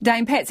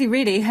Dame Patsy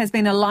Reddy has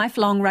been a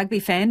lifelong rugby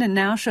fan and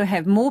now she'll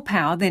have more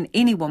power than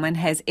any woman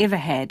has ever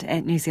had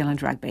at New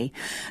Zealand Rugby.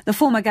 The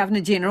former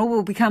Governor-General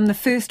will become the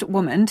first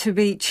woman to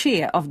be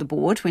chair of the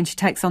board when she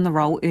takes on the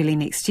role early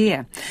next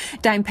year.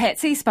 Dame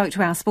Patsy spoke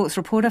to our sports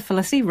reporter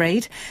Felicity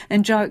Reid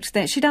and joked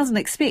that she doesn't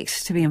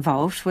expect to be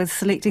involved with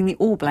selecting the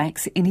All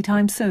Blacks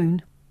anytime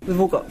soon.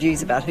 We've all got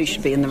views about who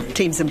should be in the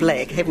teams in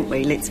black, haven't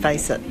we? Let's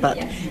face it. But,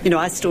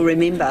 I still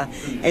remember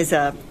as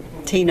a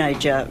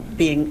teenager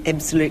being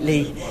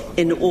absolutely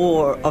in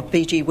awe of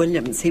B.G.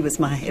 Williams. He was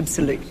my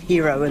absolute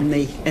hero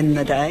back in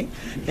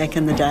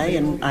the day,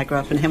 and I grew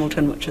up in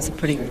Hamilton, which is a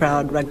pretty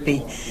proud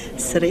rugby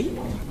city.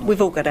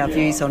 We've all got our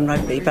views on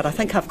rugby, but I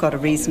think I've got a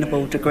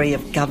reasonable degree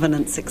of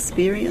governance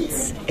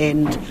experience,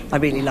 and I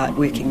really like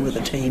working with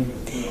a team.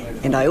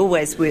 And I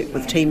always work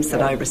with teams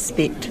that I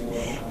respect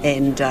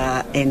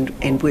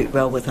and work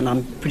well with, and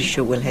I'm pretty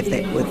sure we'll have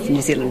that with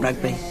New Zealand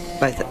Rugby,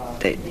 both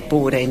at the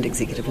board and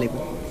executive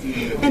level.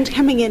 And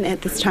coming in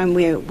at this time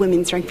where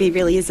women's rugby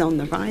really is on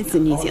the rise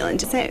in New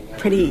Zealand, is that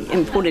pretty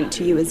important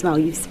to you as well?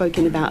 You've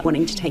spoken about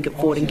wanting to take it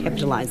forward and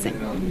capitalising.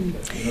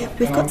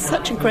 We've got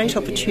such a great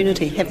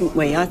opportunity, haven't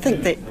we? I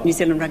think that New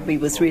Zealand Rugby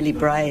was really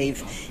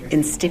brave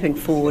in stepping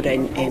forward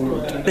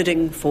and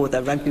bidding for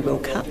the Rugby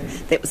World Cup.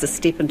 That was a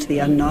step into the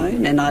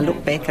unknown, and I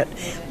look back at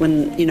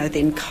when,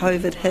 then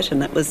COVID hit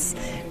and it was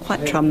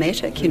quite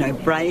traumatic,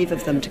 brave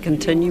of them to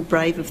continue,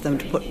 brave of them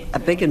to put a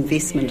big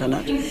investment in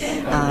it,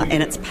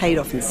 and it's paid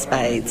off in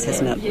spades,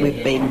 hasn't it?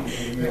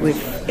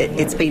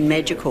 It's been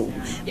magical,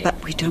 but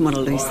we don't want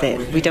to lose that.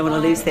 We don't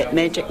want to lose that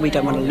magic. We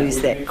don't want to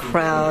lose that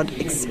crowd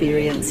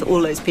experience.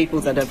 All those people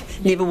that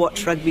have never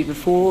watched rugby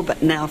before,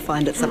 but now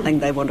find it something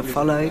they want to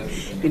follow.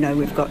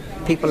 We've got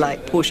people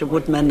like Portia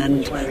Woodman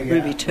and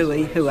Ruby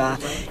Tui who are,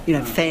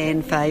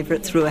 fan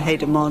favourites. Rua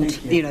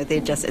Haydemont,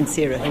 they're just, and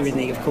Sarah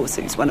Hirini, of course,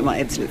 who's one of my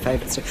absolute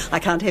favourites too. I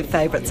can't have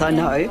favourites, I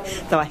know,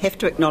 though I have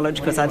to acknowledge,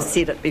 because I've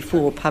said it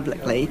before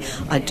publicly,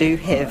 I do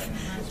have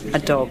a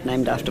dog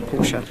named after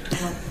Portia.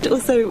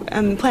 Also,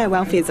 player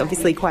welfare is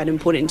obviously quite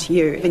important to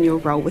you in your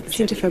role with the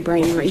Centre for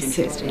Brain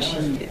Research.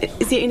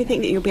 Is there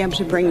anything that you'll be able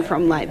to bring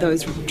from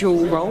those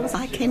dual roles?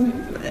 I can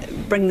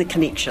bring the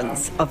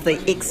connections of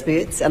the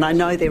experts, and I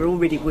know they're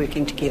already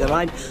working together.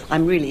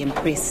 I'm really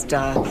impressed.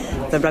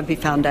 The Rugby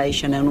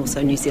Foundation and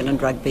also New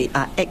Zealand Rugby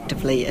are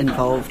actively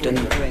involved in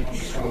doing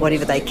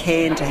whatever they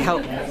can to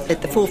help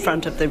at the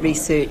forefront of the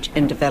research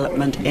and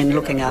development and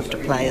looking after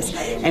players.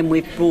 And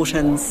we've brought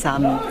in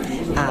some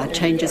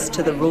changes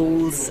to the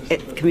rules at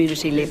the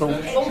community level.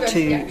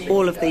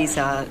 All of these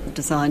are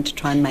designed to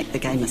try and make the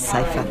game a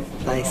safer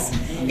place.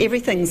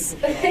 Everything's,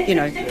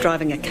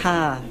 driving a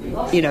car,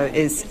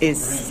 is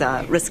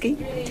risky,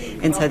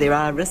 and so there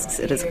are risks.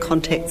 It is a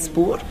contact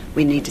sport.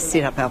 We need to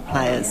set up our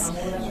players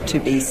to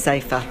be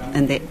safer,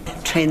 and that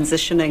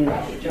transitioning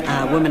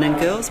women and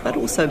girls, but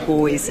also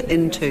boys,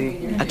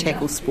 into a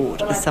tackle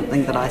sport is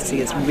something that I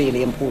see as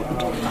really important.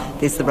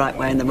 There's the right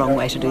way and the wrong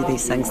way to do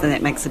these things, and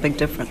that makes a big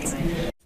difference.